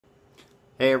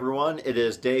Hey everyone, it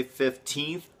is day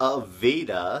 15th of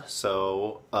VEDA,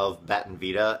 so of Baton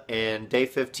VEDA, and day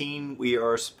 15 we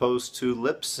are supposed to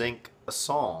lip sync a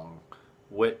song,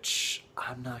 which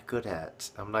I'm not good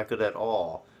at. I'm not good at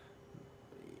all.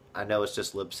 I know it's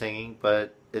just lip singing,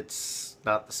 but it's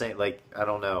not the same. Like, I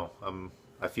don't know.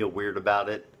 I feel weird about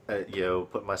it.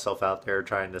 Putting myself out there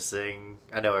trying to sing.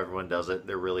 I know everyone does it.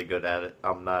 They're really good at it.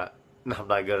 I'm not. I'm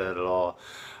not good at it at all.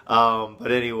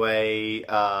 But anyway,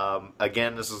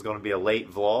 again, this is going to be a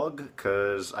late vlog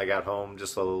because I got home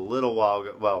just a little while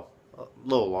ago. Well, a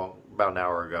little long, about an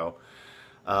hour ago.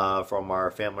 From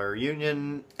our family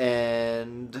reunion,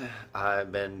 and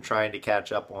I've been trying to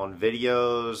catch up on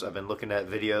videos. I've been looking at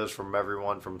videos from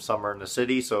everyone from Summer in the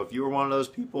City, so if you were one of those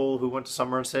people who went to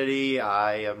Summer in the City,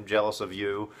 I am jealous of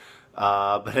you.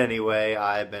 But anyway,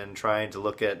 I've been trying to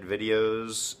look at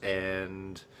videos,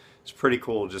 and it's pretty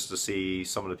cool just to see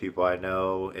some of the people I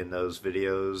know in those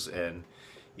videos, and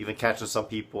even catching some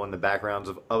people in the backgrounds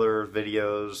of other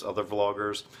videos, other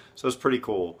vloggers, so it's pretty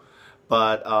cool.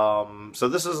 But, so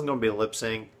this isn't going to be a lip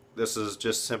sync. This is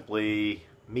just simply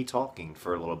me talking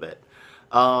for a little bit.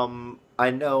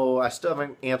 I know I still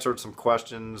haven't answered some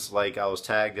questions, like I was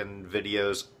tagged in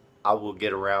videos. I will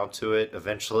get around to it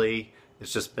eventually.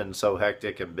 It's just been so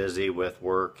hectic and busy with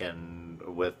work and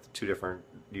with 2 different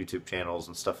YouTube channels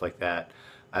and stuff like that.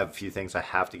 I have a few things I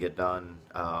have to get done,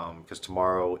 because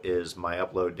tomorrow is my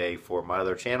upload day for my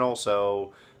other channel,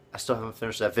 so I still haven't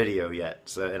finished that video yet,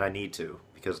 so, and I need to,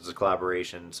 because it's a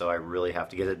collaboration, so I really have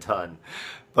to get it done.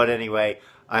 But anyway,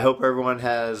 I hope everyone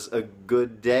has a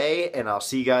good day, and I'll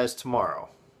see you guys tomorrow.